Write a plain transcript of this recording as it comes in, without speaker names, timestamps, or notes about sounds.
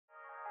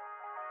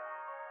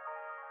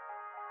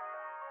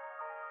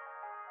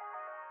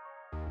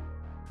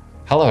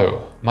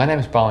Hello, my name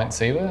is Balint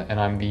Seeber and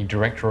I'm the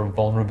Director of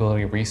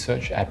Vulnerability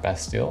Research at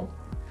Bastille.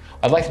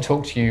 I'd like to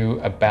talk to you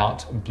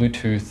about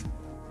Bluetooth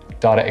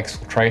data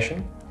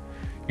exfiltration.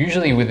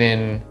 Usually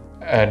within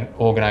an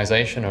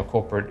organization or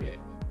corporate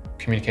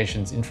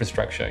communications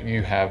infrastructure,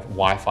 you have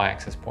Wi-Fi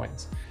access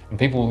points, and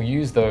people will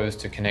use those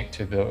to connect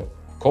to the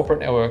corporate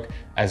network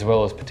as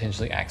well as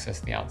potentially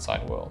access the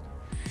outside world.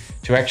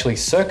 To actually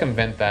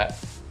circumvent that,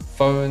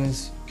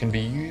 phones can be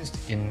used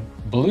in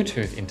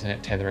Bluetooth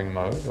internet tethering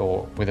mode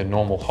or with a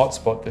normal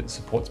hotspot that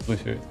supports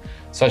Bluetooth,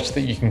 such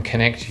that you can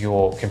connect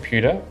your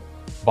computer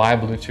via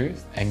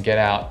Bluetooth and get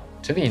out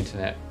to the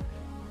internet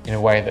in a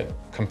way that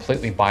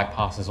completely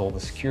bypasses all the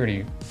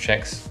security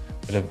checks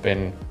that have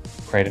been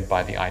created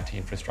by the IT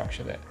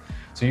infrastructure there.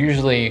 So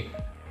usually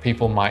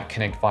people might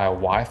connect via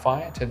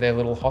Wi-Fi to their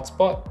little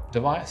hotspot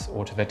device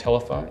or to their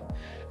telephone.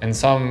 And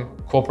some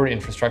corporate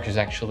infrastructures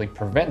actually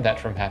prevent that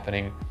from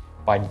happening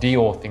by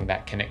deauthing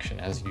that connection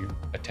as you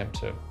attempt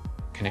to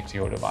connect to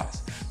your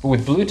device. But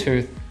with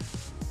Bluetooth,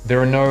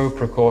 there are no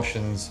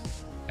precautions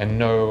and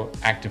no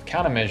active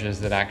countermeasures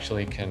that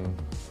actually can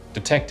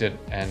detect it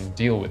and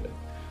deal with it.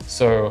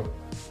 So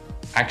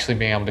actually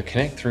being able to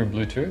connect through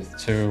Bluetooth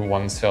to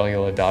one's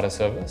cellular data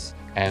service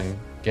and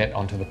get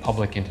onto the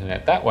public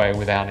internet that way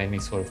without any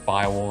sort of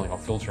firewalling or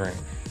filtering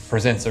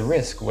presents a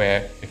risk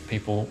where if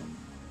people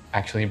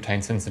actually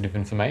obtain sensitive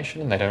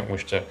information and they don't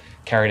wish to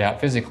carry it out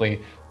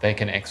physically, they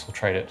can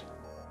exfiltrate it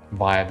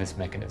via this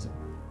mechanism.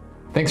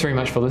 Thanks very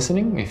much for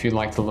listening. If you'd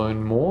like to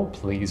learn more,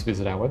 please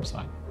visit our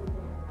website.